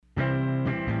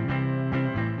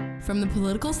From the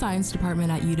Political Science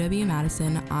Department at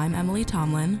UW-Madison, I'm Emily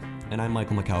Tomlin. And I'm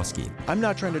Michael Mikowski. I'm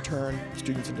not trying to turn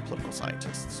students into political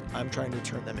scientists. I'm trying to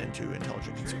turn them into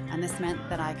intelligent consumers. And this meant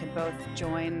that I could both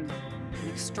join an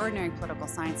extraordinary political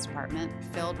science department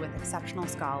filled with exceptional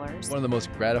scholars. One of the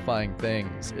most gratifying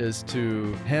things is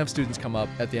to have students come up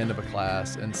at the end of a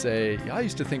class and say, I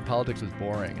used to think politics was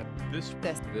boring. This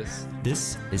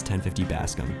is 1050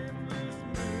 Bascom.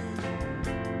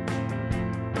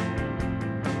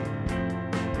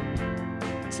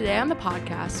 Today on the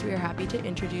podcast, we are happy to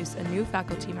introduce a new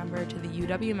faculty member to the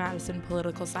UW-Madison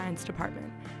Political Science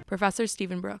Department, Professor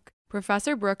Stephen Brooke.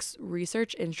 Professor Brooke's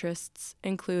research interests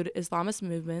include Islamist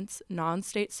movements,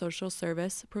 non-state social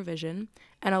service provision,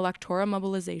 and electoral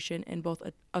mobilization in both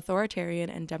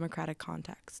authoritarian and democratic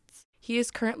contexts. He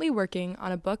is currently working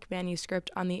on a book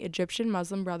manuscript on the Egyptian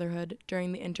Muslim Brotherhood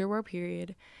during the interwar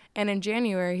period, and in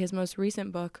January, his most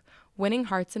recent book, Winning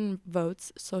Hearts and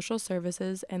Votes, Social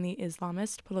Services and the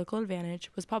Islamist Political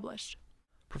Advantage, was published.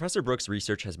 Professor Brooke's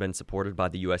research has been supported by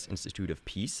the U.S. Institute of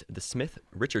Peace, the Smith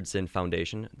Richardson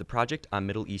Foundation, the Project on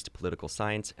Middle East Political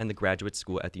Science, and the Graduate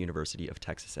School at the University of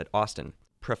Texas at Austin.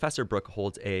 Professor Brooke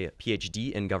holds a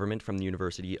PhD in government from the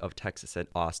University of Texas at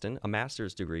Austin, a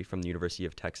master's degree from the University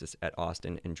of Texas at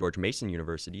Austin and George Mason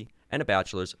University, and a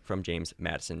bachelor's from James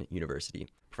Madison University.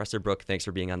 Professor Brooke, thanks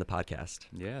for being on the podcast.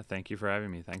 Yeah, thank you for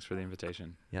having me. Thanks for the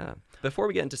invitation. Yeah. Before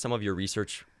we get into some of your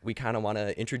research, we kind of want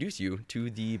to introduce you to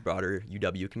the broader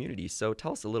UW community. So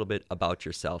tell us a little bit about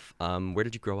yourself. Where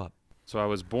did you grow up? So I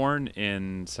was born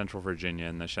in Central Virginia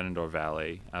in the Shenandoah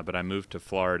Valley, but I moved to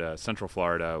Florida, Central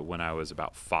Florida, when I was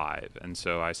about 5. And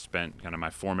so I spent kind of my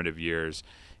formative years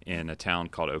in a town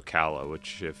called Ocala,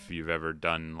 which if you've ever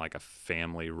done like a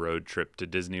family road trip to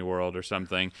Disney World or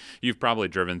something, you've probably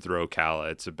driven through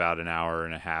Ocala. It's about an hour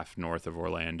and a half north of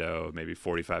Orlando, maybe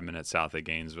 45 minutes south of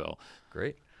Gainesville.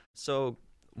 Great. So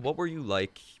what were you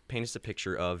like? Paint us a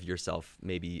picture of yourself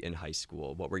maybe in high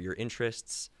school. What were your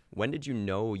interests? When did you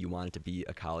know you wanted to be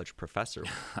a college professor?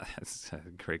 That's a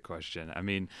great question. I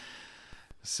mean,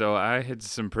 so I had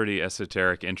some pretty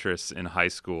esoteric interests in high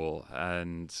school.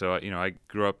 And so, I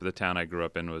grew up, the town I grew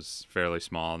up in was fairly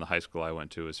small, and the high school I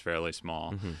went to was fairly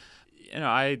small. Mm-hmm.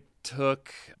 I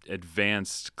took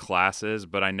advanced classes,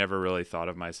 but I never really thought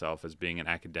of myself as being an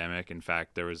academic. In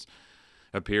fact, there was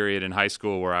a period in high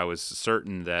school where I was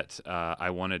certain that I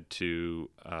wanted to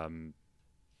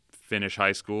finish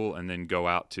high school and then go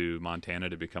out to Montana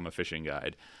to become a fishing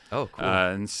guide. Oh, cool.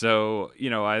 And so,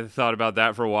 I thought about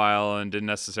that for a while and didn't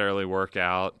necessarily work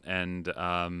out. And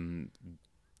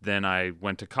then I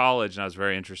went to college and I was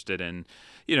very interested in,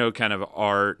 kind of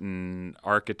art and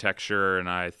architecture. And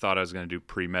I thought I was going to do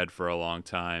pre-med for a long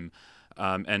time.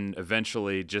 And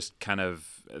eventually just kind of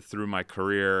through my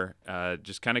career,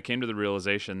 just kind of came to the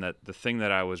realization that the thing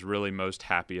that I was really most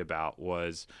happy about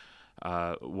was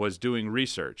doing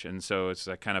research. And so as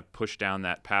I kind of pushed down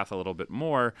that path a little bit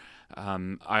more,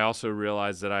 I also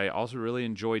realized that I also really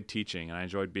enjoyed teaching and I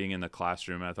enjoyed being in the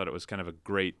classroom. And I thought it was kind of a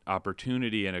great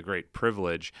opportunity and a great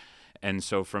privilege. And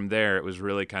so from there, it was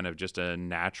really kind of just a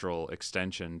natural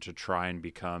extension to try and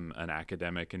become an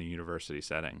academic in a university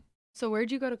setting. So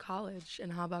where'd you go to college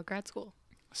and how about grad school?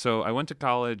 So I went to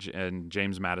college in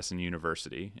James Madison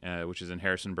University, which is in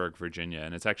Harrisonburg, Virginia,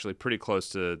 and it's actually pretty close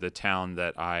to the town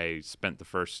that I spent the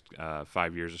first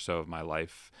 5 years or so of my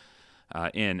life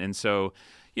in. And so,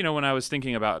 when I was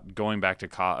thinking about going back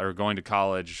to going to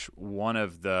college, one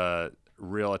of the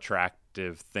real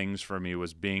attractive things for me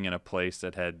was being in a place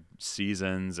that had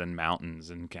seasons and mountains.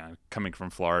 And kind of coming from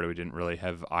Florida, we didn't really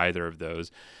have either of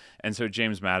those. And so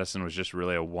James Madison was just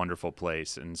really a wonderful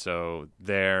place. And so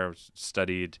there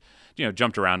studied,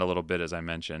 jumped around a little bit, as I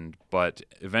mentioned, but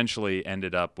eventually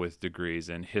ended up with degrees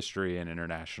in history and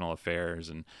international affairs.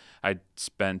 And I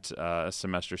spent a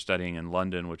semester studying in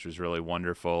London, which was really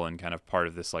wonderful and kind of part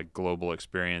of this like global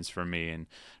experience for me and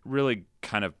really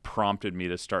kind of prompted me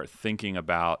to start thinking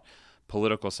about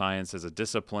political science as a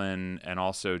discipline and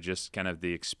also just kind of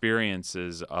the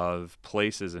experiences of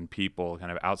places and people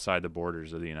kind of outside the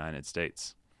borders of the United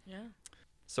States. Yeah.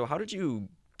 So how did you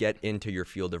get into your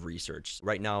field of research?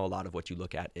 Right now, a lot of what you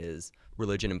look at is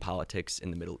religion and politics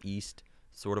in the Middle East.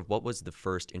 Sort of what was the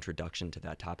first introduction to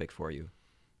that topic for you?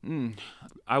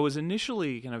 I was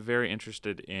initially kind of very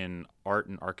interested in art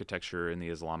and architecture in the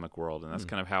Islamic world, and that's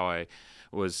kind of how I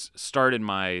started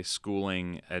my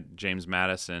schooling at James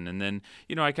Madison. And then,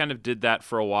 I kind of did that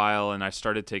for a while, and I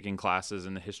started taking classes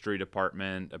in the history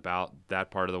department about that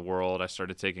part of the world. I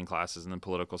started taking classes in the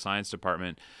political science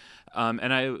department.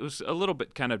 And I was a little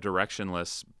bit kind of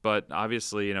directionless, but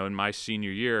obviously, in my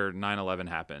senior year, 9/11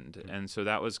 happened. And so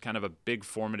that was kind of a big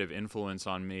formative influence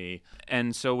on me.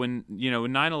 And so when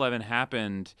 9/11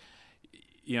 happened,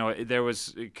 there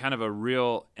was kind of a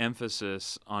real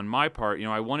emphasis on my part.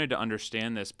 I wanted to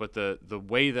understand this, but the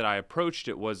way that I approached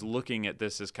it was looking at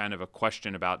this as kind of a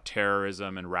question about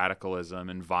terrorism and radicalism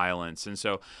and violence. And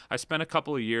so I spent a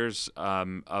couple of years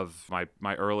of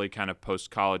my early kind of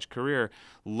post-college career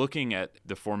looking at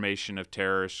the formation of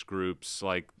terrorist groups,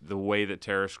 like the way that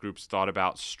terrorist groups thought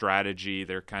about strategy,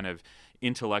 their kind of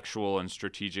intellectual and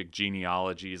strategic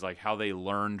genealogies, like how they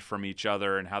learned from each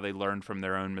other and how they learned from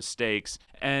their own mistakes.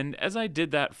 And as I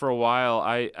did that for a while,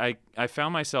 I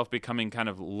found myself becoming kind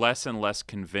of less and less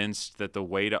convinced that the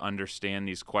way to understand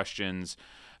these questions,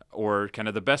 or kind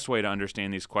of the best way to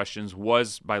understand these questions,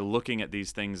 was by looking at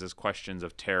these things as questions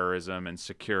of terrorism and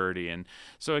security. And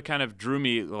so it kind of drew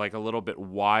me like a little bit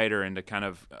wider into kind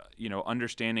of,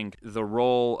 understanding the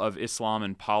role of Islam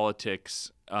in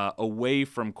politics, away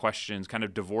from questions, kind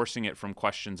of divorcing it from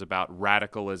questions about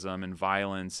radicalism and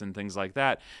violence and things like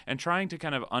that, and trying to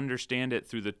kind of understand it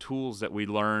through the tools that we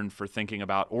learn for thinking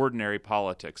about ordinary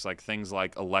politics, like things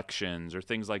like elections or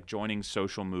things like joining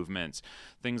social movements,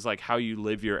 things like how you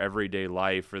live your everyday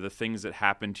life, or the things that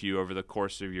happen to you over the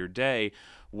course of your day,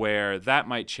 where that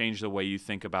might change the way you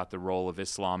think about the role of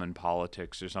Islam in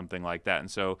politics or something like that.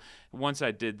 And so once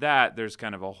I did that, there's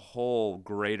kind of a whole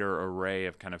greater array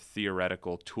of kind of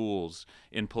theoretical tools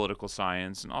in political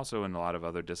science and also in a lot of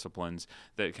other disciplines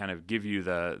that kind of give you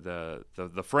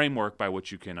the framework by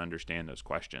which you can understand those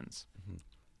questions. Mm-hmm.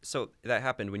 So that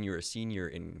happened when you were a senior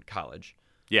in college.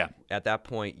 Yeah. At that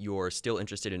point, you're still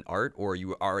interested in art, or you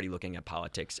were already looking at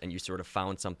politics and you sort of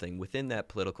found something within that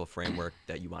political framework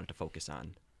that you wanted to focus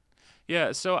on?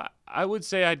 Yeah, so I would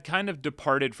say I'd kind of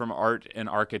departed from art and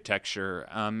architecture,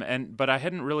 but I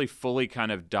hadn't really fully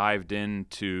kind of dived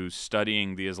into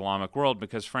studying the Islamic world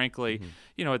because, frankly,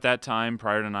 at that time,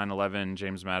 prior to 9/11,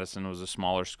 James Madison was a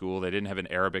smaller school. They didn't have an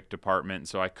Arabic department,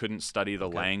 so I couldn't study the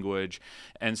language,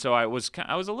 and so I was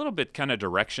a little bit kind of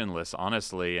directionless,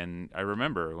 honestly. And I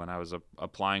remember when I was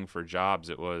applying for jobs,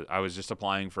 I was just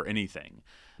applying for anything.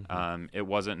 It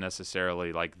wasn't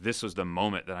necessarily like this was the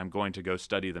moment that I'm going to go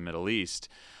study the Middle East,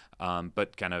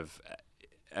 but kind of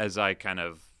as I kind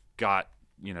of got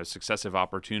successive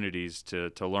opportunities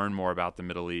to learn more about the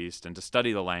Middle East and to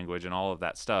study the language and all of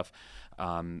that stuff,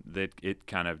 that it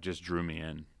kind of just drew me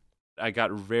in. I got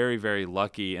very, very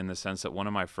lucky in the sense that one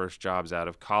of my first jobs out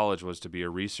of college was to be a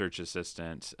research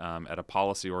assistant at a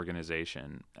policy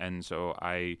organization, and so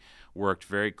I worked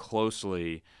very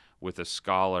closely with a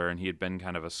scholar, and he had been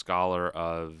kind of a scholar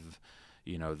of,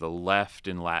 the left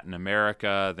in Latin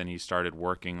America. Then he started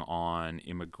working on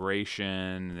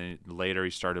immigration. Then later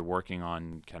he started working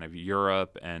on kind of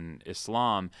Europe and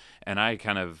Islam. And I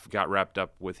kind of got wrapped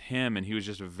up with him, and he was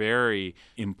just a very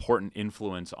important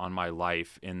influence on my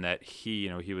life in that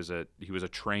he was a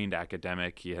trained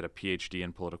academic. He had a PhD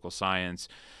in political science.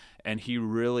 And he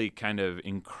really kind of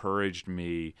encouraged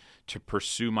me to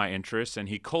pursue my interests, and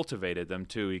he cultivated them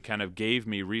too. He kind of gave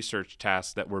me research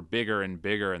tasks that were bigger and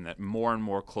bigger and that more and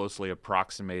more closely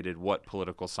approximated what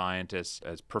political scientists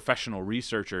as professional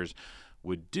researchers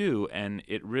would do. And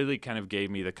it really kind of gave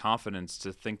me the confidence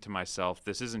to think to myself,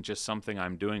 this isn't just something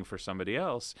I'm doing for somebody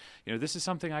else. This is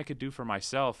something I could do for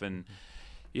myself. And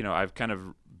I've kind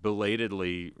of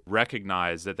belatedly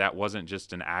recognized that wasn't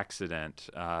just an accident,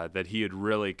 that he had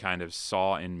really kind of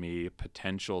saw in me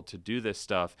potential to do this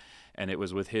stuff. And it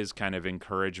was with his kind of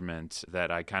encouragement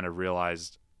that I kind of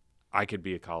realized I could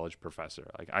be a college professor,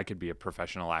 like I could be a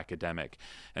professional academic.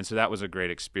 And so that was a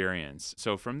great experience.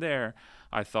 So from there,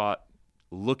 I thought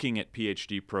looking at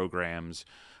PhD programs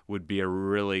would be a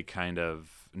really kind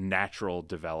of natural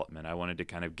development. I wanted to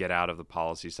kind of get out of the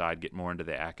policy side, get more into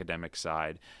the academic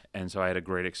side. And so I had a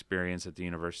great experience at the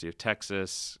University of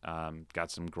Texas,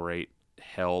 got some great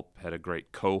help, had a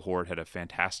great cohort, had a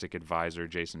fantastic advisor,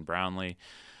 Jason Brownlee,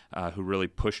 who really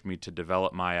pushed me to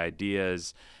develop my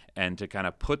ideas and to kind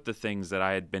of put the things that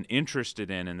I had been interested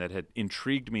in and that had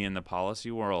intrigued me in the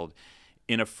policy world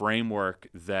in a framework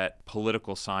that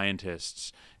political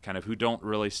scientists kind of who don't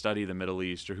really study the Middle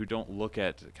East or who don't look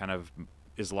at kind of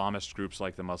Islamist groups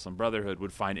like the Muslim Brotherhood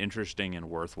would find interesting and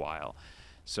worthwhile.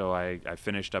 So I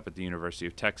finished up at the University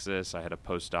of Texas. I had a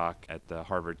postdoc at the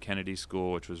Harvard Kennedy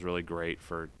School, which was really great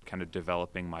for kind of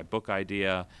developing my book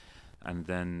idea. And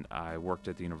then I worked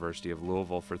at the University of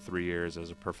Louisville for 3 years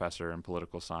as a professor in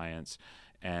political science.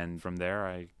 And from there,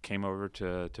 I came over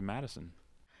to Madison.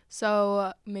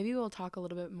 So maybe we'll talk a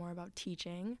little bit more about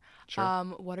teaching. Sure.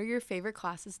 What are your favorite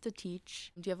classes to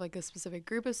teach? Do you have like a specific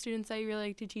group of students that you really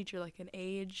like to teach, or like an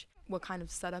age? What kind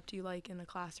of setup do you like in a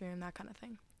classroom, that kind of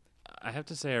thing? I have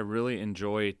to say I really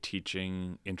enjoy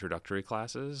teaching introductory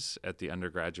classes at the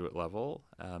undergraduate level.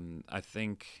 I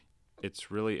think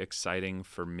it's really exciting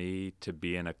for me to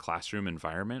be in a classroom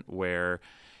environment where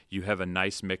you have a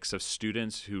nice mix of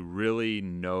students who really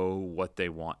know what they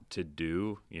want to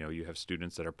do. You know, you have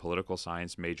students that are political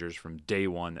science majors from day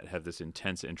one that have this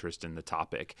intense interest in the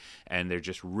topic, and they're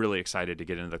just really excited to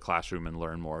get into the classroom and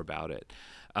learn more about it.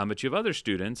 But you have other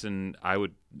students, and I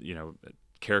would,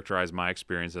 characterize my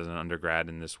experience as an undergrad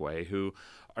in this way, who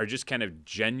are just kind of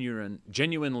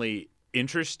genuinely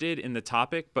interested in the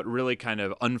topic, but really kind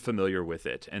of unfamiliar with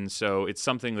it. And so it's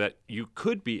something that you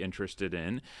could be interested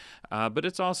in, but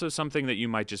it's also something that you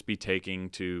might just be taking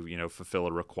to, fulfill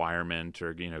a requirement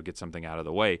or, get something out of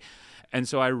the way. And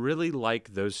so I really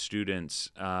like those students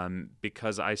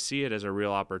because I see it as a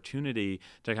real opportunity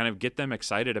to kind of get them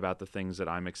excited about the things that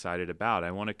I'm excited about. I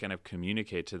want to kind of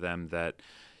communicate to them that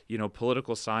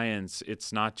political science,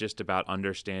 it's not just about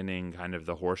understanding kind of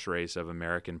the horse race of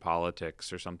American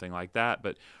politics or something like that,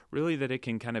 but really that it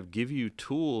can kind of give you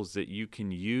tools that you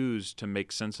can use to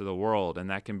make sense of the world. And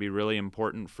that can be really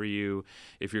important for you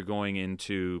if you're going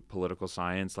into political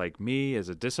science like me as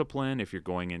a discipline, if you're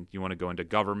you want to go into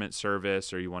government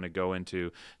service, or you want to go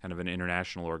into kind of an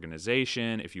international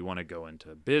organization, if you want to go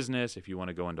into business, if you want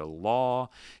to go into law,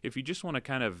 if you just want to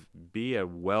kind of be a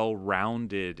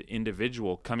well-rounded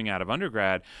individual coming out of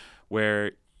undergrad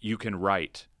where you can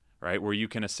write, right? Where you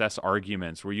can assess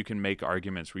arguments, where you can make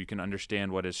arguments, where you can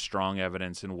understand what is strong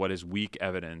evidence and what is weak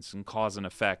evidence and cause and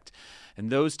effect.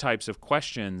 And those types of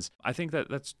questions, I think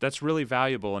that's really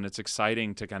valuable, and it's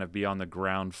exciting to kind of be on the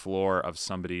ground floor of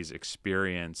somebody's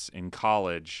experience in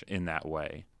college in that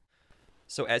way.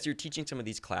 So as you're teaching some of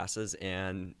these classes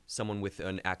and someone with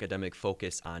an academic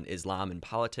focus on Islam and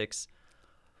politics,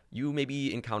 you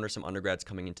maybe encounter some undergrads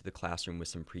coming into the classroom with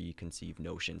some preconceived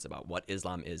notions about what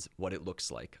Islam is, what it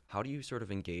looks like. How do you sort of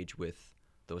engage with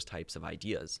those types of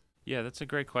ideas? Yeah, that's a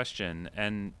great question.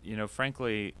 And,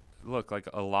 frankly, look, like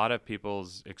a lot of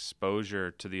people's exposure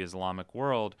to the Islamic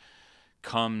world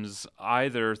comes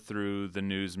either through the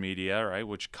news media, right,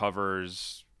 which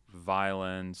covers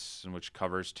violence and which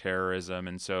covers terrorism,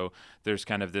 and so there's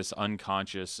kind of this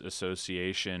unconscious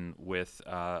association with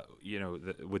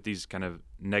with these kind of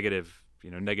negative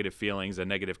feelings and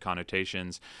negative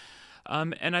connotations.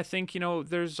 And I think,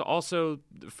 there's also,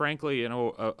 frankly,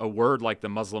 a word like the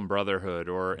Muslim Brotherhood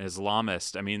or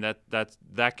Islamist. I mean,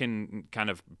 that can kind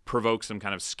of provoke some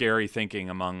kind of scary thinking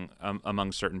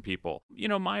among certain people.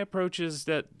 My approach is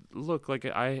that, look, like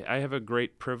I have a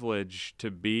great privilege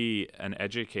to be an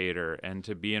educator and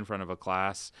to be in front of a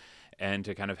class and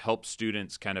to kind of help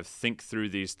students kind of think through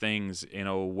these things in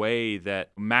a way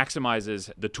that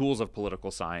maximizes the tools of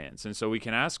political science. And so we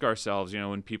can ask ourselves,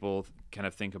 when people kind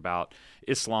of think about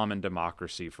Islam and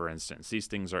democracy, for instance, these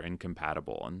things are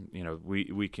incompatible. And,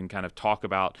 we can kind of talk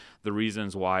about the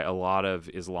reasons why a lot of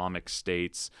Islamic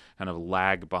states kind of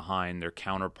lag behind their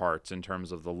counterparts in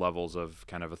terms of the levels of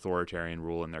kind of authoritarian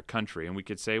rule in their country. And we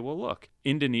could say, well, look,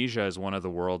 Indonesia is one of the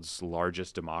world's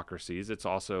largest democracies. It's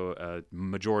also a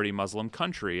majority Muslim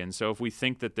country. And so if we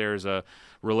think that there's a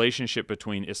relationship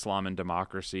between Islam and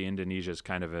democracy, Indonesia is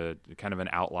kind of an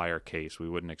outlier case. We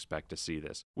wouldn't expect to see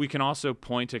this. We can also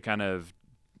point to kind of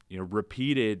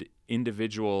repeated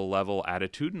individual level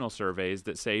attitudinal surveys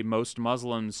that say most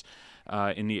Muslims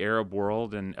in the Arab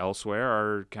world and elsewhere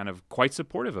are kind of quite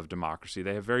supportive of democracy.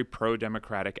 They have very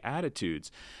pro-democratic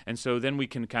attitudes. And so then we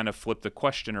can kind of flip the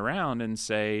question around and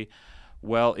say,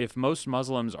 well, if most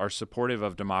Muslims are supportive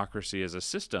of democracy as a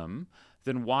system,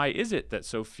 then why is it that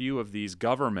so few of these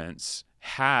governments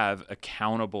have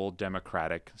accountable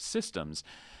democratic systems?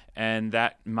 And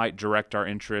that might direct our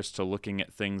interest to looking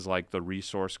at things like the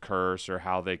resource curse, or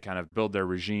how they kind of build their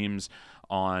regimes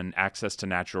on access to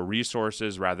natural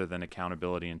resources rather than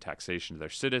accountability and taxation to their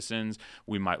citizens.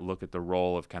 We might look at the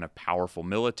role of kind of powerful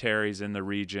militaries in the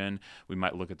region. We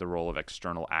might look at the role of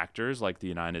external actors like the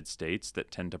United States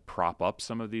that tend to prop up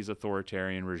some of these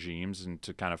authoritarian regimes and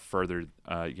to kind of further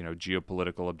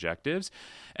geopolitical objectives.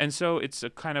 And so it's a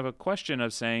kind of a question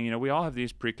of saying, we all have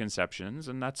these preconceptions,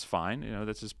 and that's fine.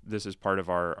 This is part of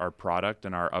our product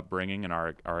and our upbringing and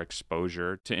our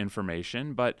exposure to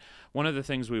information. But one of the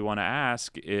things we want to ask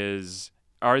is,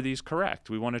 are these correct?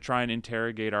 We want to try and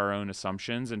interrogate our own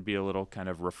assumptions and be a little kind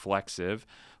of reflexive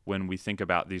when we think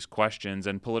about these questions.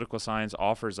 And political science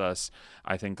offers us,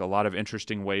 I think, a lot of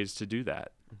interesting ways to do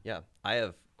that. Yeah, I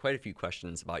have quite a few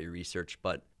questions about your research,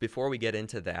 but before we get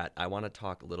into that, I want to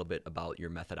talk a little bit about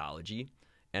your methodology.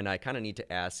 And I kind of need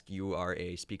to ask, you are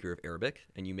a speaker of Arabic,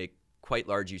 and you make quite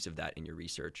large use of that in your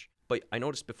research. But I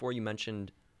noticed before you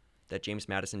mentioned that James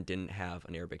Madison didn't have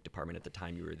an Arabic department at the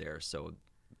time you were there. So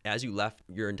as you left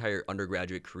your entire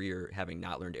undergraduate career having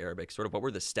not learned Arabic, sort of what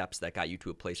were the steps that got you to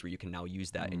a place where you can now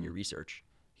use that in your research?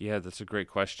 Yeah, that's a great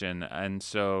question. And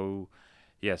so,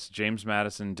 yes, James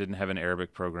Madison didn't have an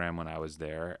Arabic program when I was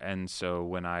there. And so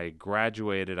when I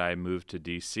graduated, I moved to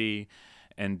D.C.,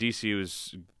 and D.C.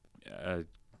 was a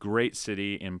great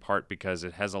city in part because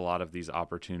it has a lot of these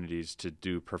opportunities to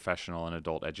do professional and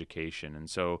adult education. And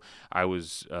so I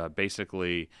was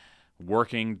basically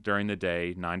working during the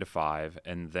day, 9 to 5,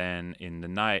 and then in the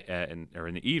night or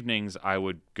in the evenings, I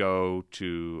would go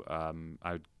to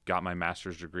I got my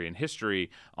master's degree in history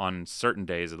on certain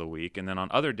days of the week, and then on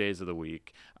other days of the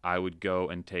week, I would go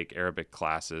and take Arabic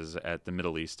classes at the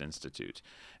Middle East Institute.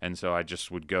 And so I just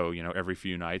would go, every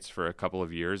few nights for a couple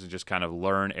of years and just kind of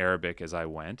learn Arabic as I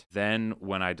went. Then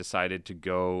when I decided to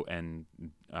go and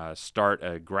start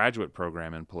a graduate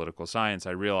program in political science,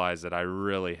 I realized that I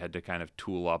really had to kind of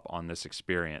tool up on this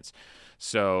experience.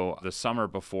 So the summer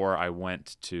before I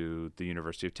went to the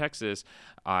University of Texas,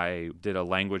 I did a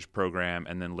language program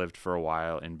and then lived for a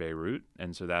while in Beirut.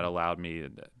 And so that allowed me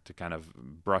to kind of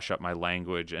brush up my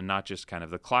language and not just kind of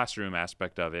the classroom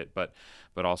aspect of it, but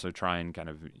also try and kind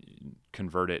of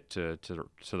convert it to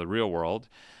the real world.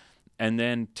 And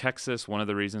then Texas, one of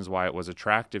the reasons why it was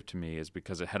attractive to me is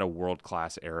because it had a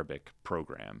world-class Arabic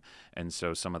program. And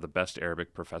so some of the best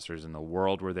Arabic professors in the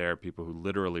world were there. People who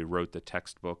literally wrote the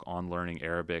textbook on learning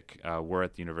Arabic were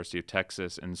at the University of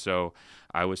Texas. And so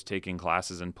I was taking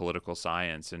classes in political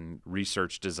science and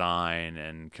research design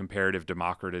and comparative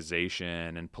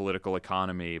democratization and political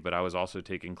economy, but I was also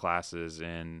taking classes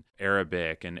in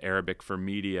Arabic and Arabic for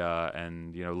media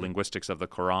and, linguistics of the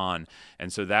Quran.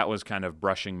 And so that was kind of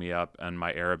brushing me up on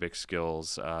my Arabic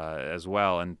skills as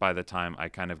well. And by the time I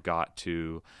kind of got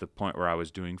to the point where I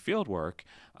was doing field work,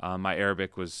 my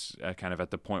Arabic was kind of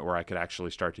at the point where I could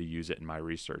actually start to use it in my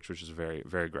research, which is very,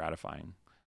 very gratifying.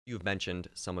 You've mentioned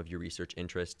some of your research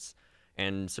interests,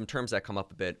 and some terms that come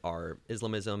up a bit are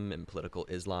Islamism and political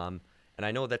Islam. And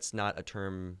I know that's not a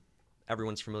term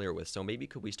everyone's familiar with, so maybe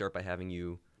could we start by having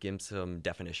you give some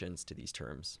definitions to these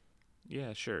terms?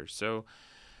 Yeah, sure. So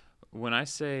when I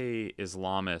say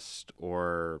Islamist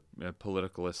or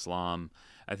political Islam,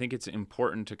 I think it's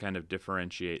important to kind of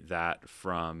differentiate that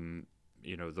from,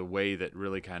 the way that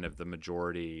really kind of the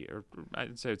majority, or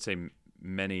I'd say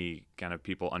many kind of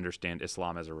people understand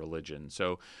Islam as a religion.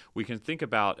 So we can think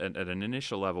about, at an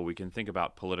initial level, we can think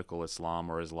about political Islam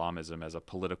or Islamism as a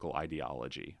political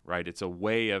ideology, right? It's a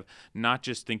way of not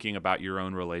just thinking about your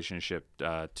own relationship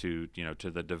to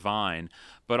the divine,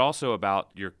 but also about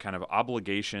your kind of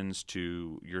obligations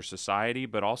to your society,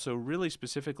 but also really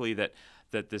specifically that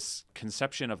this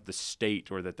conception of the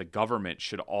state or that the government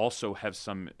should also have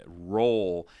some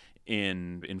role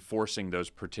in enforcing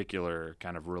those particular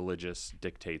kind of religious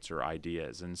dictates or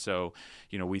ideas. And so,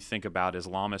 we think about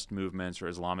Islamist movements or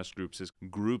Islamist groups as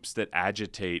groups that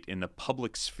agitate in the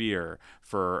public sphere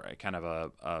for a kind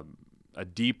of a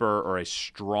deeper or a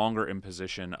stronger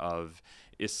imposition of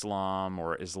Islam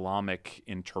or Islamic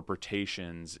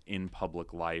interpretations in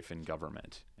public life and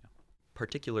government.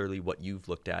 Particularly what you've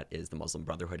looked at is the Muslim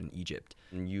Brotherhood in Egypt.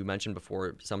 And you mentioned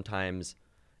before sometimes,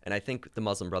 and I think the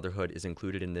Muslim Brotherhood is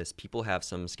included in this, people have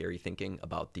some scary thinking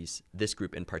about this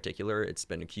group in particular. It's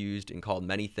been accused and called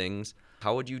many things.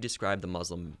 How would you describe the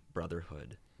Muslim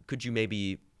Brotherhood? Could you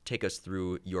maybe take us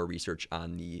through your research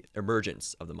on the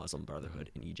emergence of the Muslim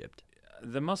Brotherhood in Egypt?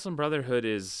 The Muslim Brotherhood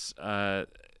is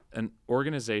an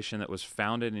organization that was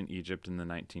founded in Egypt in the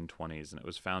 1920s, and it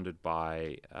was founded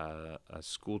by a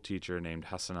school teacher named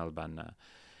Hassan al-Banna.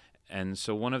 And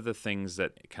so one of the things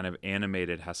that kind of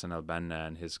animated Hassan al-Banna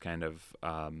and his kind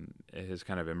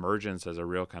of emergence as a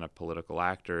real kind of political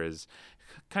actor is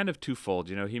kind of twofold.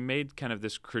 He made kind of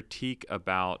this critique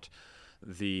about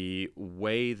the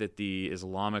way that the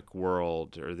Islamic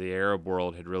world or the Arab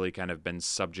world had really kind of been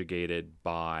subjugated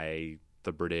by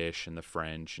the British and the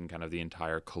French and kind of the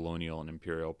entire colonial and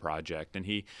imperial project. And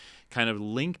he kind of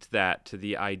linked that to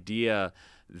the idea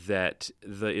that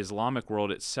the Islamic world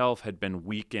itself had been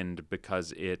weakened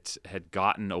because it had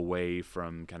gotten away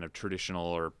from kind of traditional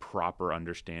or proper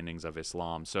understandings of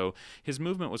Islam. So his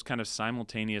movement was kind of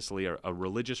simultaneously a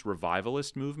religious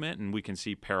revivalist movement, and we can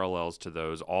see parallels to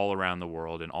those all around the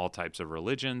world in all types of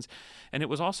religions. And it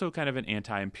was also kind of an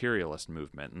anti-imperialist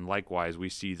movement, and likewise we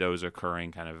see those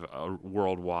occurring kind of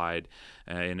worldwide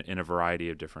in a variety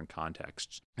of different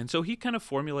contexts. And so he kind of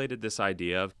formulated this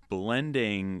idea of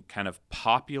blending kind of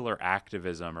popular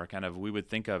activism, or kind of we would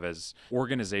think of as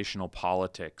organizational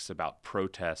politics, about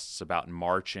protests, about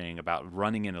marching, about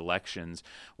running in elections,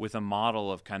 with a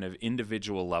model of kind of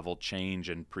individual level change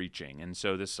and preaching. And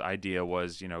so this idea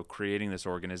was, creating this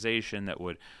organization that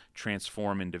would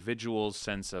transform individuals'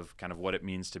 sense of kind of what it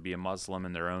means to be a Muslim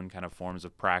and their own kind of forms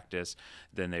of practice.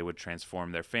 Then they would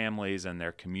transform their families and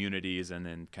their communities, and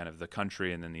then kind of the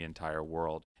country, and then the entire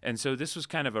world. And so this was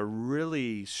kind of a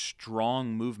really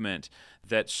strong movement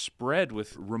that spread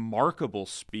with remarkable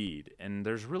speed. And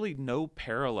there's really no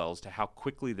parallels to how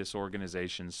quickly this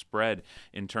organization spread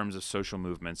in terms of social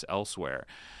movements elsewhere.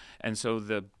 And so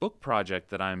the book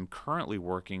project that I'm currently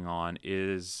working on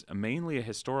is mainly a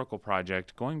historical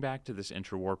project going back to this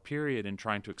interwar period and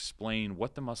trying to explain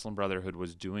what the Muslim Brotherhood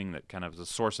was doing that kind of was the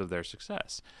source of their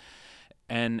success.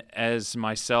 And as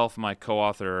myself, my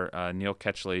co-author, Neil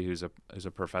Ketchley, who's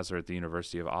a professor at the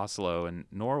University of Oslo in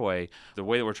Norway, the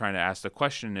way that we're trying to ask the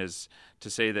question is to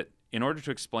say that in order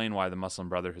to explain why the Muslim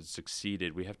Brotherhood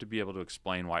succeeded, we have to be able to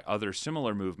explain why other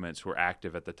similar movements who were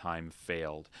active at the time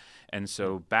failed. And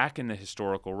so back in the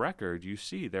historical record, you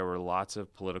see there were lots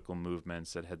of political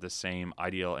movements that had the same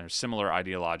ideal or similar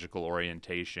ideological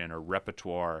orientation or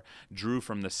repertoire, drew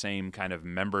from the same kind of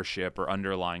membership or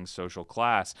underlying social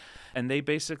class, and they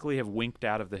basically have winked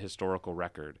out of the historical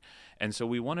record. And so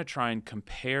we want to try and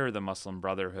compare the Muslim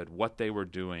Brotherhood, what they were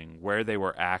doing, where they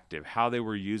were active, how they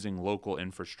were using local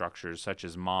infrastructures such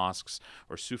as mosques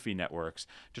or Sufi networks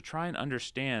to try and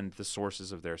understand the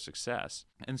sources of their success.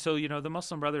 And so, the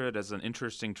Muslim Brotherhood has an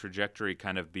interesting trajectory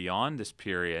kind of beyond this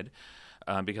period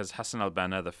because Hassan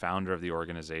al-Banna, the founder of the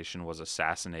organization, was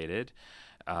assassinated.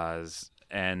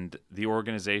 And the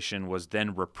organization was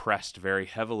then repressed very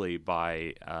heavily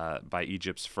by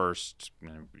Egypt's first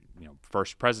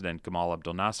president, Gamal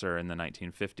Abdel Nasser, in the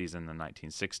 1950s and the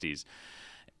 1960s.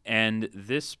 And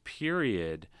this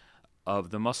period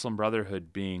of the Muslim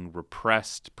Brotherhood being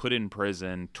repressed, put in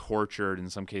prison, tortured,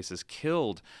 in some cases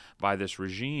killed by this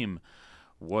regime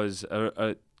was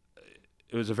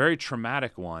it was a very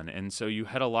traumatic one. And so you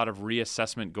had a lot of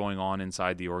reassessment going on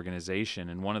inside the organization.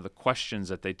 And one of the questions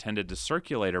that they tended to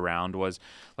circulate around was,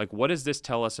 like, what does this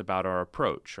tell us about our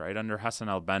approach, right? Under Hassan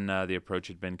al-Banna, the approach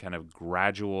had been kind of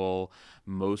gradual,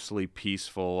 mostly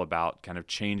peaceful, about kind of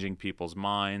changing people's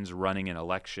minds, running in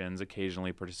elections,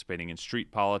 occasionally participating in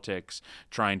street politics,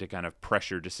 trying to kind of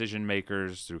pressure decision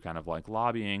makers through kind of like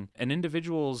lobbying. And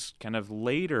individuals kind of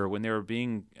later, when they were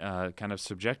being kind of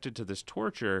subjected to this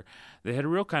torture, they had a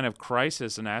real kind of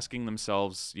crisis and asking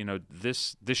themselves,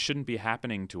 this shouldn't be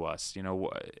happening to us,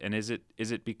 and is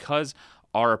it because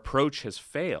our approach has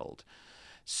failed?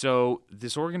 So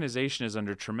this organization is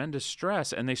under tremendous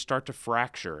stress, and they start to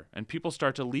fracture, and people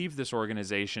start to leave this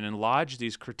organization and lodge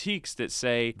these critiques that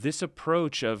say this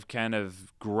approach of kind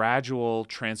of gradual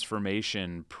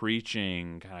transformation,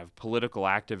 preaching, kind of political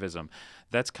activism,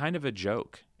 that's kind of a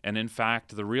joke. And in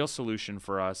fact, the real solution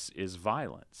for us is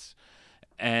violence.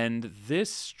 And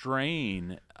this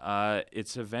strain,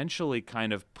 it's eventually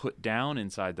kind of put down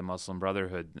inside the Muslim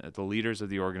Brotherhood. The leaders of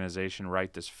the organization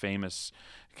write this famous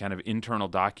kind of internal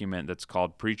document that's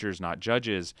called Preachers, Not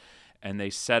Judges, and they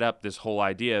set up this whole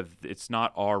idea of it's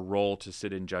not our role to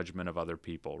sit in judgment of other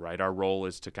people, right? Our role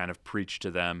is to kind of preach to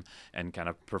them and kind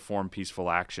of perform peaceful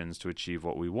actions to achieve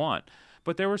what we want.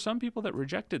 But there were some people that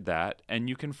rejected that, and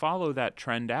you can follow that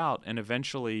trend out, and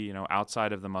eventually,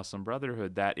 outside of the Muslim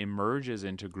Brotherhood, that emerges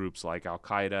into groups like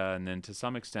Al-Qaeda, and then to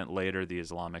some extent later the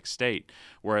Islamic State.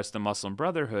 Whereas the Muslim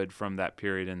Brotherhood from that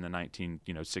period in the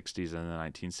 1960s and the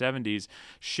 1970s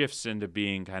shifts into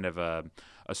being kind of a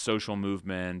social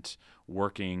movement,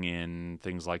 working in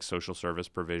things like social service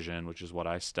provision, which is what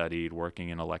I studied, working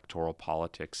in electoral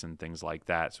politics and things like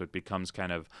that. So it becomes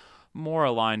kind of more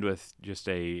aligned with just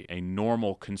a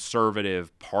normal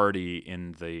conservative party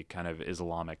in the kind of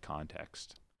Islamic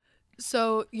context.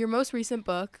 So your most recent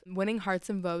book, Winning Hearts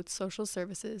and Votes, Social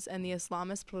Services and the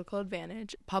Islamist Political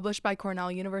Advantage, published by Cornell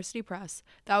University Press,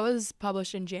 that was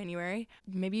published in January.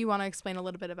 Maybe you want to explain a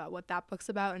little bit about what that book's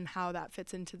about and how that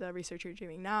fits into the research you're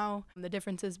doing now, the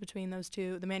differences between those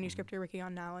two, the manuscript you're working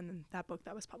on now, and then that book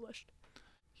that was published.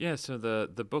 Yeah, so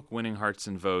the book Winning Hearts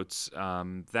and Votes,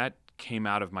 that came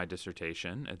out of my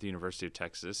dissertation at the University of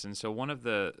Texas. And so one of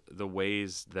the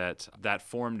ways that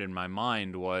formed in my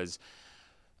mind was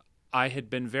I had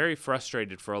been very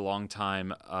frustrated for a long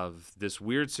time of this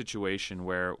weird situation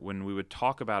where when we would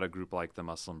talk about a group like the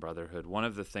Muslim Brotherhood, one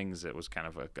of the things that was kind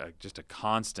of just a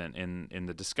constant in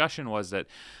the discussion was that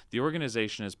the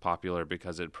organization is popular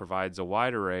because it provides a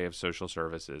wide array of social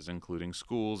services, including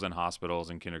schools and hospitals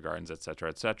and kindergartens, et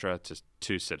cetera,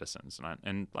 to citizens.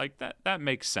 And like that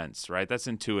makes sense, right? That's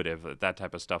intuitive. That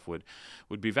type of stuff would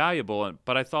be valuable.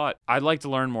 But I thought I'd like to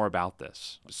learn more about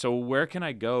this. So where can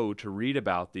I go to read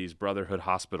about these Brotherhood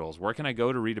hospitals? Where can I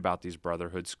go to read about these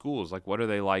Brotherhood schools? Like, what are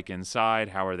they like inside?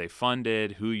 How are they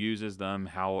funded? Who uses them?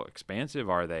 How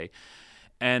expansive are they?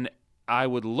 And I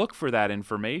would look for that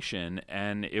information,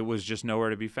 and it was just nowhere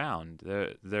to be found.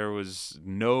 There was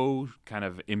no kind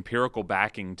of empirical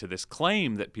backing to this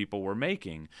claim that people were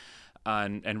making,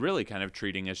 and really kind of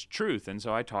treating as truth. And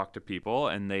so I talked to people,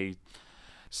 and they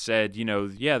said,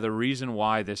 the reason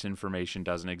why this information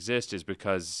doesn't exist is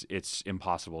because it's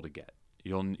impossible to get.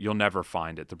 You'll never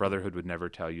find it. The Brotherhood would never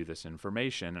tell you this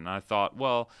information. And I thought,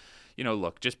 well,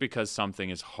 look, just because something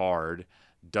is hard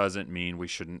doesn't mean we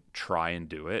shouldn't try and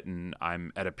do it. And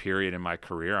I'm at a period in my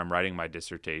career, I'm writing my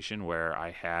dissertation where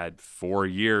I had 4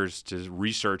 years to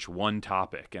research one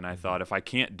topic. And I thought, if I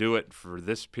can't do it for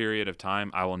this period of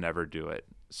time, I will never do it.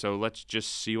 So let's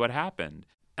just see what happened.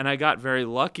 And I got very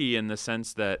lucky in the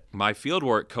sense that my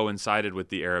fieldwork coincided with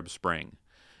the Arab Spring.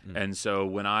 And so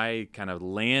when I kind of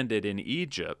landed in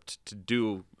Egypt to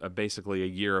do basically a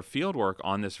year of fieldwork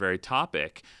on this very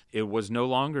topic, it was no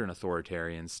longer an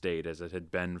authoritarian state as it had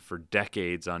been for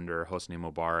decades under Hosni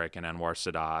Mubarak and Anwar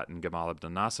Sadat and Gamal Abdel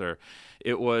Nasser.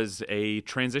 It was a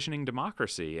transitioning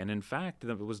democracy. And in fact,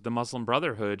 it was the Muslim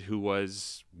Brotherhood who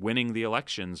was winning the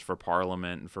elections for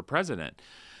parliament and for president.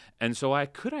 And so I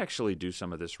could actually do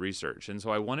some of this research. And so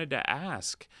I wanted to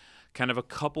ask kind of a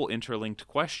couple interlinked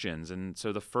questions. And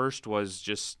so the first was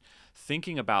just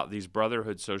thinking about these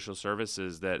Brotherhood social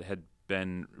services that had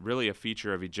been really a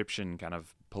feature of Egyptian kind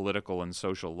of political and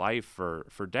social life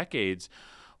for decades,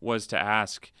 was to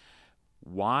ask,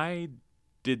 why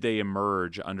did they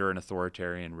emerge under an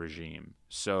authoritarian regime?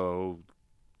 So,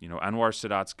 Anwar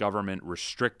Sadat's government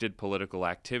restricted political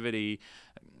activity.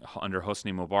 Under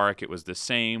Hosni Mubarak, it was the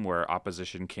same, where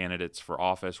opposition candidates for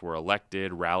office were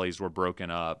elected, rallies were broken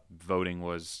up, voting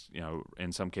was,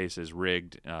 in some cases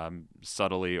rigged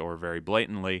subtly or very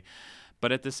blatantly.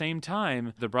 But at the same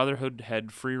time, the Brotherhood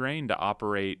had free reign to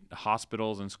operate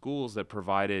hospitals and schools that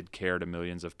provided care to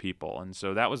millions of people. And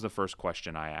so that was the first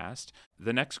question I asked.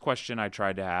 The next question I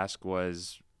tried to ask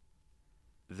was,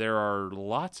 there are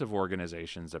lots of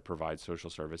organizations that provide social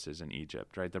services in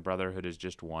Egypt, right? The Brotherhood is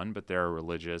just one, but there are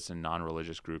religious and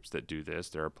non-religious groups that do this.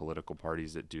 There are political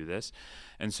parties that do this.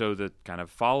 And so the kind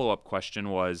of follow-up question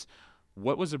was,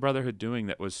 what was the Brotherhood doing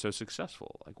that was so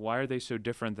successful? Like, why are they so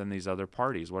different than these other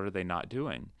parties? What are they not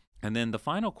doing? And then the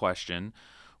final question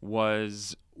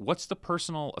was, what's the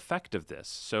personal effect of this?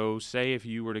 So say if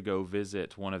you were to go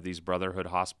visit one of these Brotherhood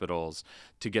hospitals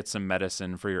to get some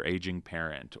medicine for your aging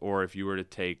parent, or if you were to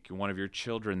take one of your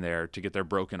children there to get their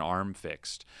broken arm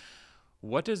fixed,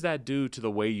 what does that do to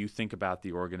the way you think about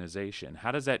the organization?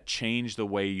 How does that change the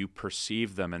way you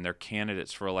perceive them and their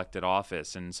candidates for elected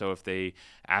office? And so if they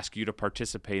ask you to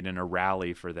participate in a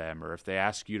rally for them, or if they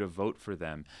ask you to vote for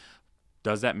them,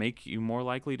 does that make you more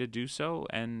likely to do so?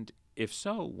 And if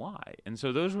so, why? And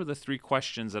so those were the three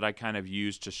questions that I kind of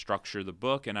used to structure the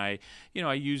book. And I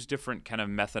used different kind of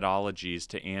methodologies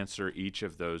to answer each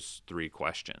of those three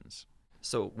questions.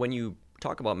 So when you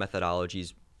talk about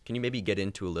methodologies, can you maybe get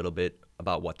into a little bit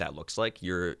about what that looks like?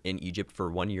 You're in Egypt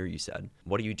for 1 year, you said.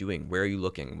 What are you doing? Where are you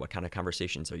looking? What kind of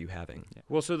conversations are you having?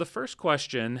 Well, so the first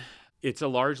question, it's a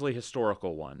largely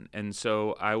historical one. And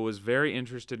so I was very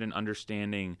interested in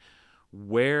understanding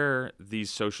where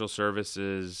these social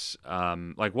services,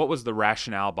 like what was the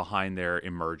rationale behind their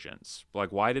emergence?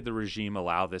 Like, why did the regime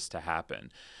allow this to happen?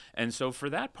 And so for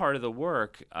that part of the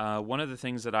work, one of the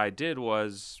things that I did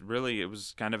was really, it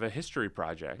was kind of a history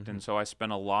project. And so I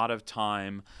spent a lot of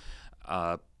time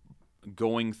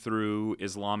going through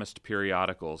Islamist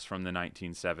periodicals from the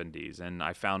 1970s. And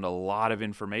I found a lot of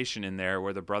information in there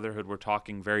where the Brotherhood were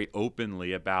talking very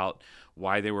openly about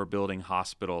why they were building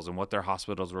hospitals and what their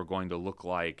hospitals were going to look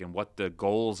like and what the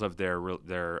goals of their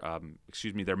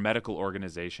medical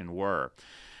organization were.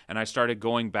 And I started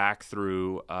going back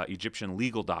through Egyptian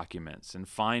legal documents and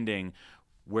finding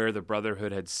where the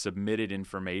Brotherhood had submitted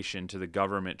information to the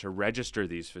government to register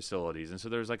these facilities. And so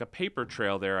there was like a paper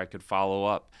trail there I could follow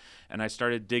up. And I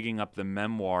started digging up the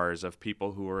memoirs of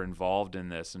people who were involved in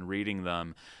this and reading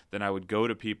them. Then I would go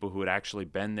to people who had actually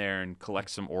been there and collect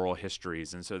some oral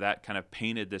histories. And so that kind of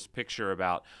painted this picture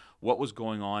about what was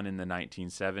going on in the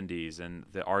 1970s. And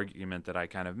the argument that I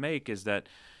kind of make is that,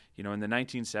 you know, in the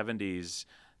 1970s,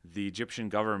 the Egyptian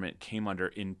government came under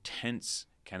intense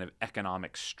kind of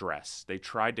economic stress. They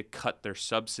tried to cut their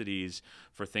subsidies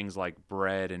for things like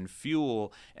bread and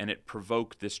fuel, and it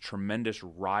provoked this tremendous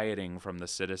rioting from the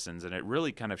citizens, and it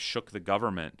really kind of shook the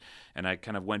government. And I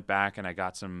kind of went back and I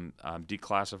got some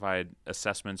declassified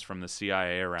assessments from the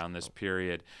CIA around this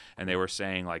period, and they were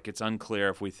saying, like, it's unclear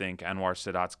if we think Anwar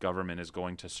Sadat's government is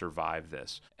going to survive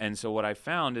this. And so what I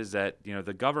found is that, you know,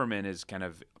 the government is kind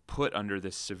of put under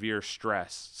this severe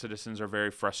stress. Citizens are very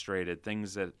frustrated.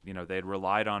 Things that, you know, they had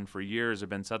relied on for years have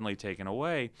been suddenly taken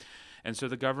away. And so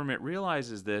the government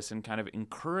realizes this and kind of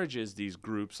encourages these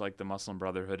groups like the Muslim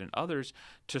Brotherhood and others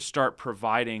to start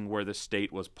providing where the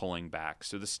state was pulling back.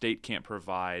 So the state can't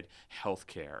provide health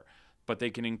care, but they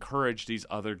can encourage these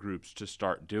other groups to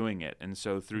start doing it. And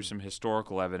so through some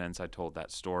historical evidence, I told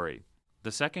that story.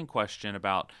 The second question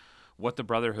about what the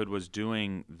Brotherhood was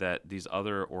doing that these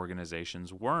other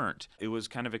organizations weren't, it was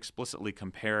kind of explicitly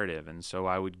comparative. And so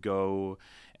I would go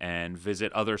and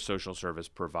visit other social service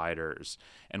providers.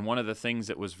 And one of the things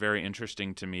that was very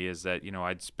interesting to me is that, you know,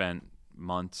 I'd spent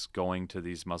months going to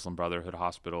these Muslim Brotherhood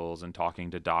hospitals and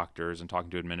talking to doctors and talking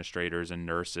to administrators and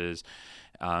nurses,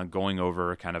 going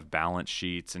over kind of balance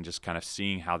sheets and just kind of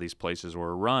seeing how these places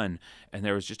were run. And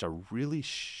there was just a really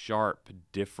sharp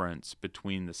difference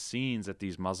between the scenes at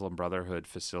these Muslim Brotherhood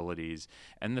facilities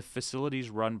and the facilities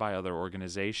run by other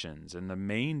organizations. And the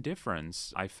main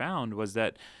difference I found was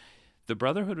that the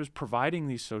Brotherhood was providing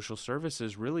these social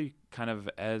services really kind of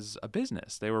as a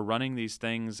business. They were running these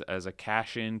things as a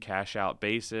cash-in, cash-out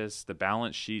basis. The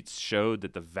balance sheets showed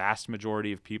that the vast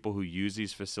majority of people who use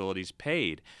these facilities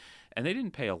paid. And they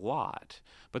didn't pay a lot,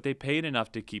 but they paid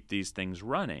enough to keep these things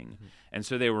running. Mm-hmm. And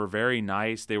so they were very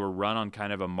nice. They were run on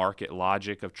kind of a market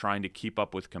logic of trying to keep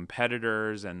up with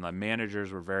competitors, and the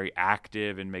managers were very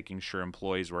active in making sure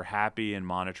employees were happy and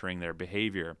monitoring their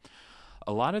behavior.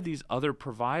 A lot of these other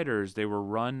providers,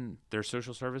 their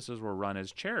social services were run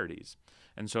as charities.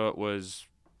 And so it was,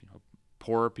 you know,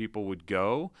 poorer people would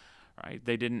go, right?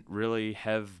 They didn't really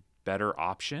have better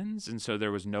options. And so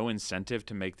there was no incentive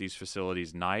to make these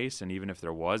facilities nice. And even if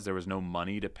there was no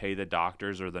money to pay the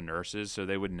doctors or the nurses. So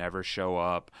they would never show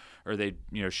up, or they'd,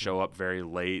 you know, show up very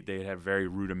late. They'd have very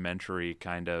rudimentary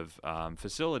kind of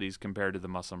facilities compared to the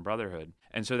Muslim Brotherhood.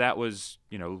 And so that was,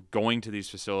 you know, going to these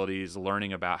facilities,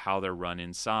 learning about how they're run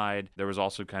inside. There was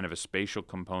also kind of a spatial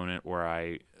component where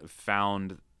I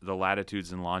found the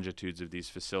latitudes and longitudes of these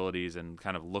facilities and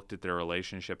kind of looked at their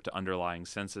relationship to underlying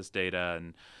census data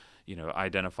and, you know,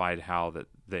 identified how that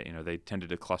they tended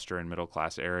to cluster in middle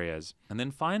class areas. And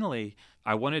then finally,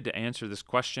 I wanted to answer this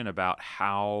question about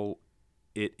how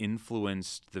it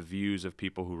influenced the views of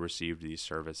people who received these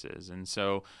services. And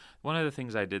so one of the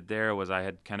things I did there was I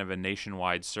had kind of a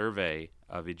nationwide survey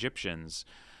of Egyptians,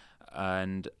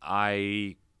 and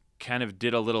I kind of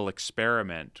did a little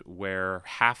experiment where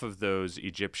half of those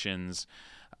Egyptians,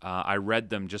 I read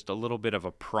them just a little bit of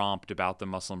a prompt about the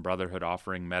Muslim Brotherhood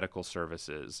offering medical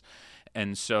services.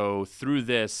 And so through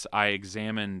this, I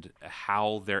examined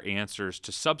how their answers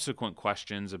to subsequent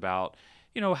questions about,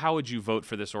 you know, how would you vote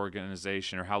for this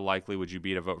organization, or how likely would you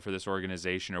be to vote for this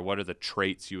organization, or what are the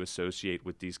traits you associate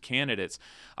with these candidates?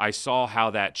 I saw how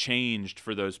that changed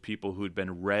for those people who'd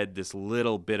been read this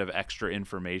little bit of extra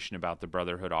information about the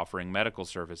Brotherhood offering medical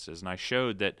services. And I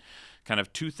showed that kind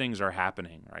of two things are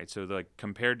happening, right? So like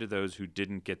compared to those who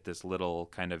didn't get this little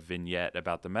kind of vignette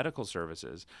about the medical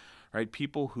services, right?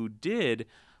 People who did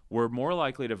were more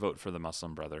likely to vote for the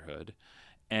Muslim Brotherhood.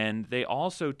 And they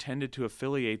also tended to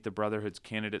affiliate the Brotherhood's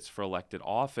candidates for elected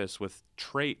office with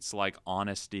traits like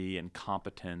honesty and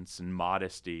competence and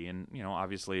modesty. And, you know,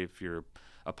 obviously if you're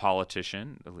a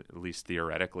politician, at least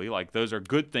theoretically, like those are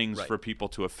good things for people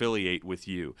to affiliate with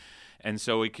you. And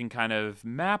so we can kind of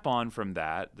map on from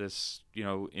that, this, you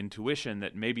know, intuition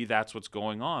that maybe that's what's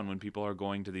going on when people are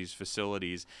going to these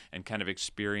facilities and kind of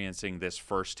experiencing this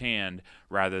firsthand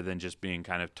rather than just being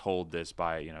kind of told this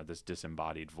by, you know, this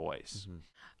disembodied voice. Mm-hmm.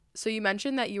 So you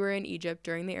mentioned that you were in Egypt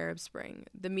during the Arab Spring.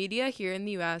 The media here in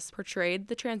the U.S. portrayed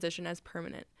the transition as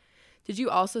permanent. Did you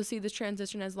also see this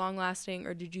transition as long-lasting,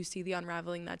 or did you see the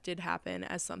unraveling that did happen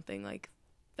as something like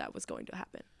that was going to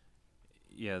happen?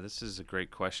 Yeah, this is a great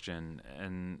question.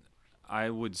 And I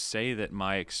would say that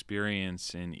my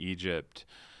experience in Egypt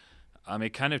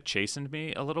It kind of chastened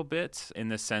me a little bit in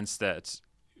the sense that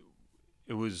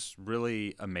it was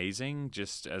really amazing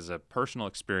just as a personal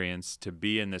experience to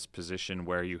be in this position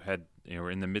where you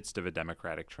were in the midst of a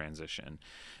democratic transition.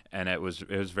 And it was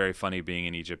very funny being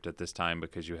in Egypt at this time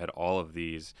because you had all of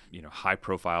these, high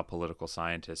profile political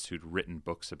scientists who'd written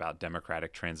books about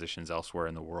democratic transitions elsewhere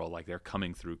in the world. Like they're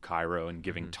coming through Cairo and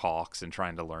giving talks and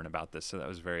trying to learn about this. So that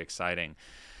was very exciting.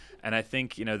 And I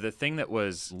think, the thing that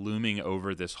was looming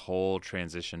over this whole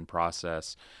transition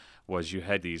process was you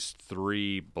had these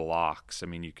three blocks. I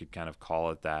mean, you could kind of call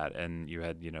it that. And you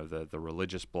had, the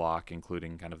religious bloc,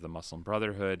 including kind of the Muslim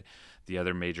Brotherhood. The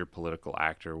other major political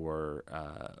actor were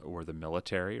the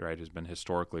military, right, who's been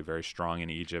historically very strong in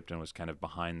Egypt and was kind of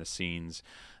behind the scenes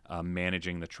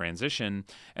managing the transition.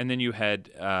 And then you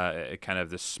had kind of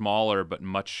the smaller but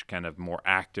much kind of more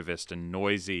activist and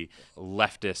noisy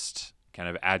leftist kind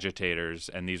of agitators,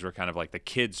 and these were kind of like the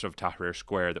kids of Tahrir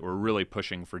Square that were really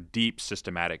pushing for deep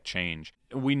systematic change.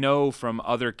 We know from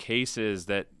other cases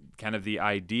that kind of the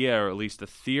idea, or at least the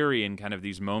theory in kind of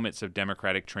these moments of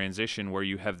democratic transition where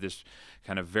you have this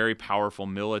kind of very powerful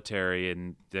military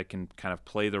and that can kind of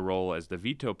play the role as the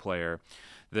veto player,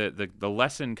 the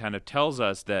lesson kind of tells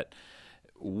us that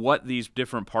what these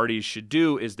different parties should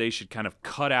do is they should kind of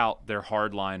cut out their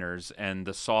hardliners and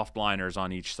the softliners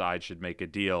on each side should make a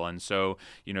deal. And so,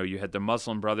 you had the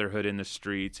Muslim Brotherhood in the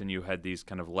streets and you had these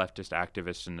kind of leftist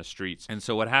activists in the streets. And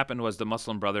so what happened was the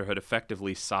Muslim Brotherhood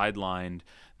effectively sidelined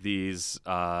these,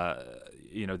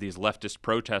 these leftist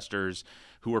protesters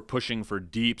who were pushing for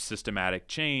deep systematic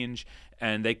change,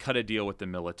 and they cut a deal with the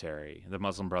military. The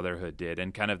Muslim Brotherhood did.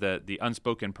 And kind of the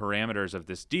unspoken parameters of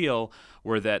this deal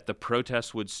were that the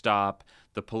protests would stop,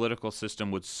 the political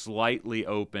system would slightly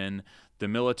open, the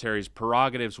military's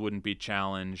prerogatives wouldn't be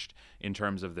challenged in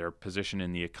terms of their position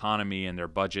in the economy and their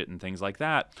budget and things like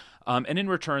that. And in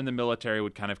return, the military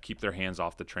would kind of keep their hands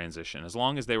off the transition. As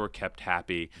long as they were kept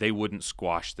happy, they wouldn't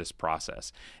squash this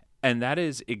process. And that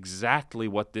is exactly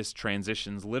what this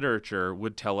transitions literature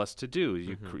would tell us to do.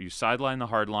 You sideline the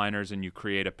hardliners and you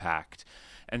create a pact.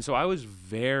 And so I was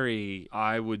very,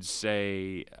 I would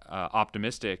say,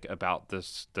 optimistic about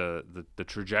the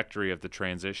trajectory of the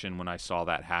transition when I saw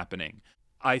that happening.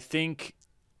 I think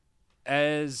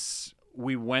as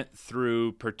we went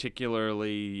through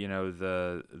particularly,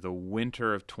 the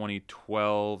winter of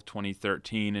 2012,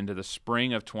 2013 into the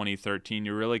spring of 2013,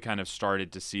 you really kind of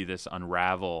started to see this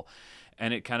unravel.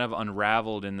 And it kind of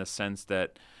unraveled in the sense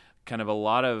that kind of a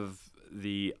lot of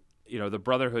the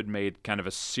Brotherhood made kind of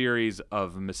a series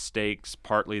of mistakes,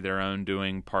 partly their own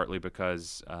doing, partly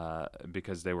because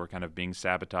they were kind of being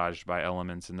sabotaged by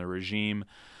elements in the regime.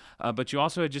 But you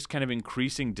also had just kind of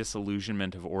increasing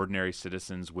disillusionment of ordinary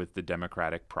citizens with the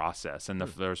democratic process. And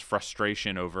there was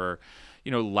frustration over,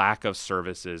 lack of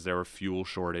services. There were fuel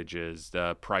shortages,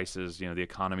 the prices, the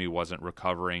economy wasn't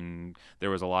recovering.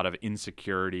 There was a lot of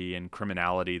insecurity and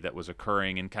criminality that was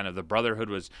occurring. And kind of the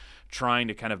Brotherhood was trying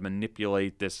to kind of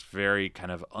manipulate this very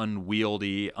kind of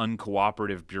unwieldy,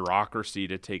 uncooperative bureaucracy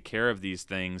to take care of these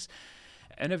things.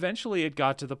 And eventually it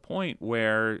got to the point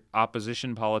where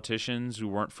opposition politicians who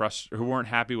weren't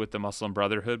happy with the Muslim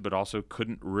Brotherhood but also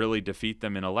couldn't really defeat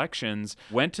them in elections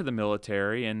went to the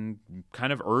military and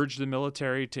kind of urged the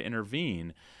military to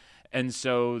intervene. And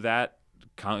so that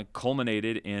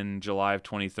culminated in July of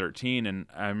 2013. And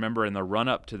I remember in the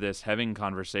run-up to this having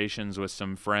conversations with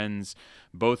some friends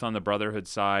both on the Brotherhood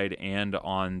side and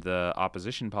on the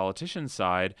opposition politician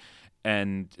side,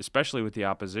 and especially with the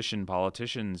opposition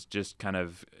politicians, just kind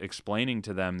of explaining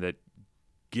to them that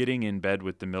getting in bed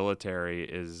with the military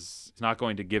is not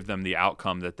going to give them the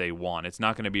outcome that they want. It's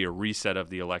not going to be a reset of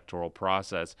the electoral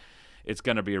process. It's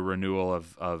going to be a renewal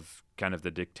of kind of the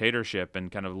dictatorship.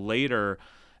 And kind of later,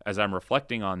 as I'm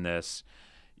reflecting on this,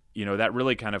 that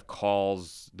really kind of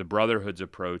calls the Brotherhood's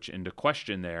approach into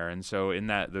question there. And so in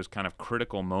those kind of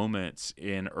critical moments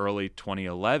in early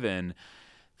 2011,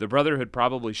 the Brotherhood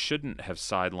probably shouldn't have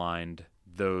sidelined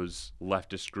those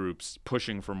leftist groups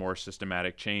pushing for more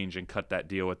systematic change and cut that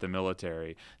deal with the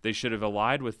military. They should have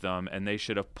allied with them, and they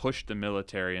should have pushed the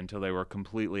military until they were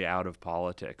completely out of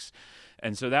politics.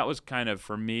 And so that was kind of,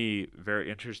 for me, very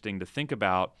interesting to think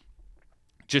about,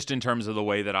 just in terms of the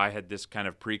way that I had this kind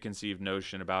of preconceived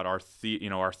notion about our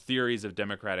theories of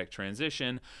democratic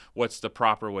transition. What's the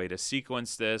proper way to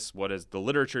sequence this? What does the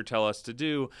literature tell us to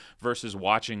do? Versus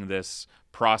watching this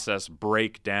process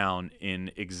break down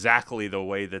in exactly the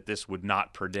way that this would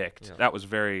not predict. Yeah. That was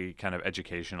very kind of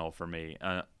educational for me.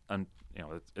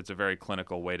 It's a very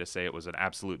clinical way to say it was an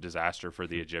absolute disaster for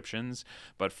the Egyptians.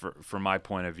 But from my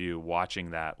point of view,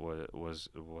 watching that was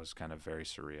kind of very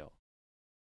surreal.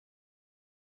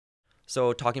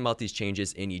 So, talking about these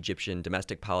changes in Egyptian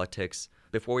domestic politics,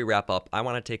 before we wrap up, I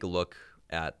want to take a look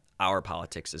at our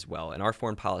politics as well and our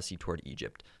foreign policy toward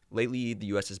Egypt. Lately, the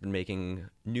U.S. has been making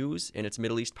news in its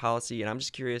Middle East policy, and I'm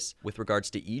just curious with regards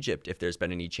to Egypt if there's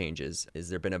been any changes. Has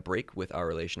there been a break with our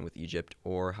relation with Egypt,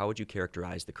 or how would you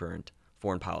characterize the current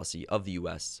foreign policy of the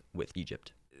U.S. with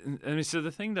Egypt? I mean, so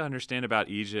the thing to understand about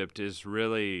Egypt is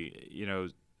really,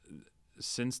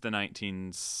 since the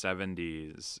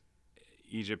 1970s,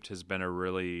 Egypt has been a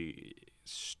really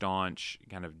staunch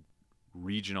kind of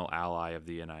regional ally of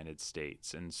the United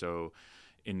States. And so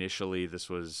initially this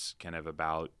was kind of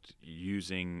about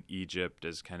using Egypt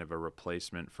as kind of a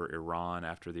replacement for Iran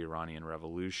after the Iranian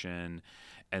Revolution.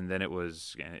 And then it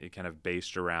was kind of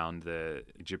based around the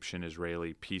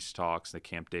Egyptian-Israeli peace talks, the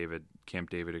Camp David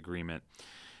Agreement.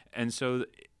 And so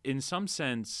in some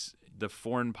sense, the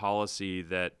foreign policy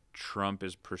that Trump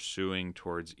is pursuing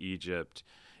towards Egypt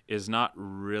is not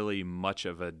really much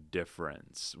of a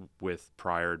difference with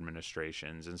prior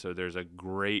administrations. And so there's a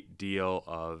great deal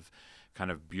of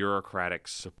kind of bureaucratic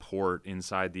support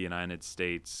inside the United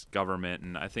States government.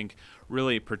 And I think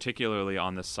really particularly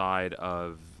on the side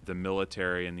of the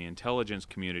military and the intelligence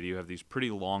community, you have these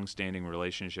pretty long-standing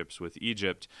relationships with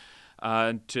Egypt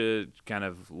to kind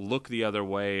of look the other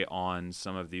way on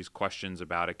some of these questions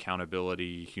about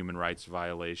accountability, human rights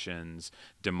violations,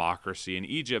 democracy in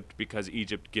Egypt, because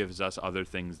Egypt gives us other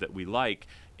things that we like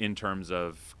in terms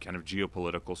of kind of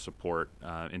geopolitical support,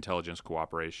 intelligence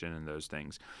cooperation, and those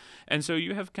things. And so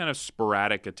you have kind of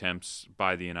sporadic attempts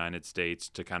by the United States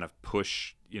to kind of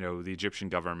push the Egyptian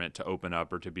government to open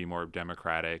up or to be more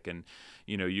democratic. And,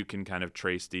 you can kind of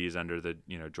trace these under the,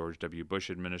 George W. Bush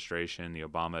administration, the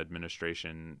Obama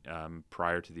administration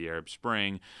prior to the Arab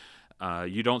Spring.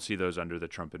 You don't see those under the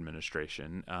Trump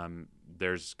administration.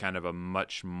 There's kind of a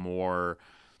much more,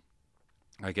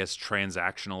 I guess,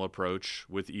 transactional approach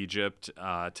with Egypt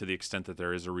to the extent that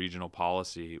there is a regional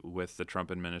policy with the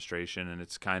Trump administration. And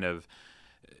it's kind of,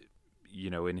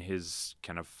 in his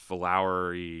kind of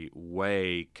flowery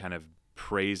way, kind of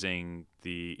praising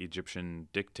the Egyptian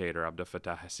dictator Abdel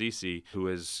Fattah al-Sisi, who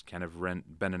has kind of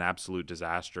been an absolute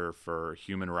disaster for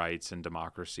human rights and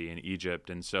democracy in Egypt.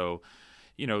 And so,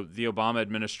 the Obama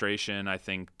administration, I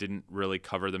think, didn't really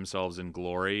cover themselves in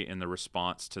glory in the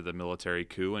response to the military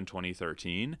coup in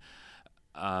 2013.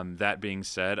 That being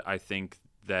said, I think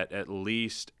that at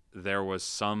least there was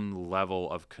some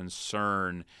level of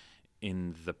concern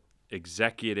in the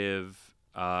executive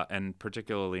and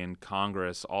particularly in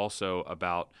Congress also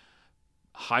about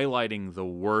highlighting the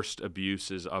worst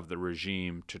abuses of the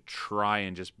regime to try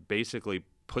and just basically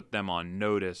put them on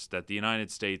notice that the United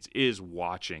States is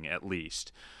watching, at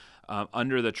least.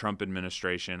 Under the Trump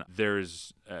administration,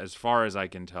 there's, as far as I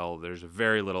can tell, there's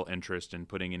very little interest in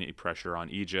putting any pressure on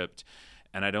Egypt.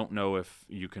 And I don't know if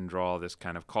you can draw this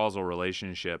kind of causal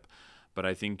relationship, but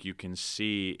I think you can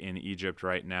see in Egypt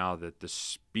right now that the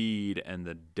speed and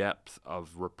the depth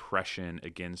of repression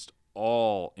against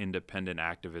all independent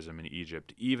activism in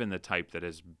Egypt, even the type that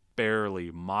is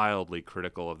barely mildly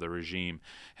critical of the regime,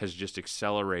 has just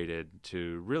accelerated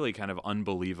to really kind of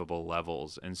unbelievable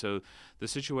levels. And so the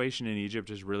situation in Egypt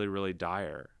is really, really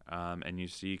dire. And you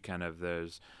see kind of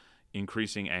those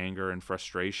increasing anger and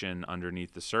frustration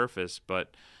underneath the surface.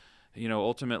 But,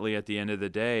 ultimately at the end of the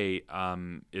day,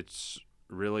 it's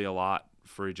really a lot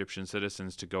for Egyptian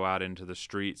citizens to go out into the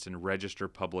streets and register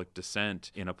public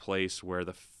dissent in a place where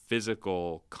the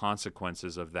physical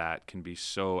consequences of that can be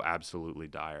so absolutely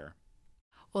dire.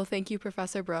 Well, thank you,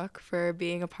 Professor Brook, for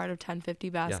being a part of 1050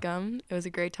 Bascom. Yeah. It was a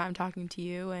great time talking to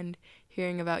you and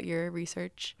hearing about your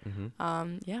research.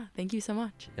 Thank you so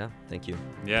much. Yeah, thank you.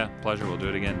 Yeah, pleasure. We'll do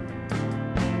it again.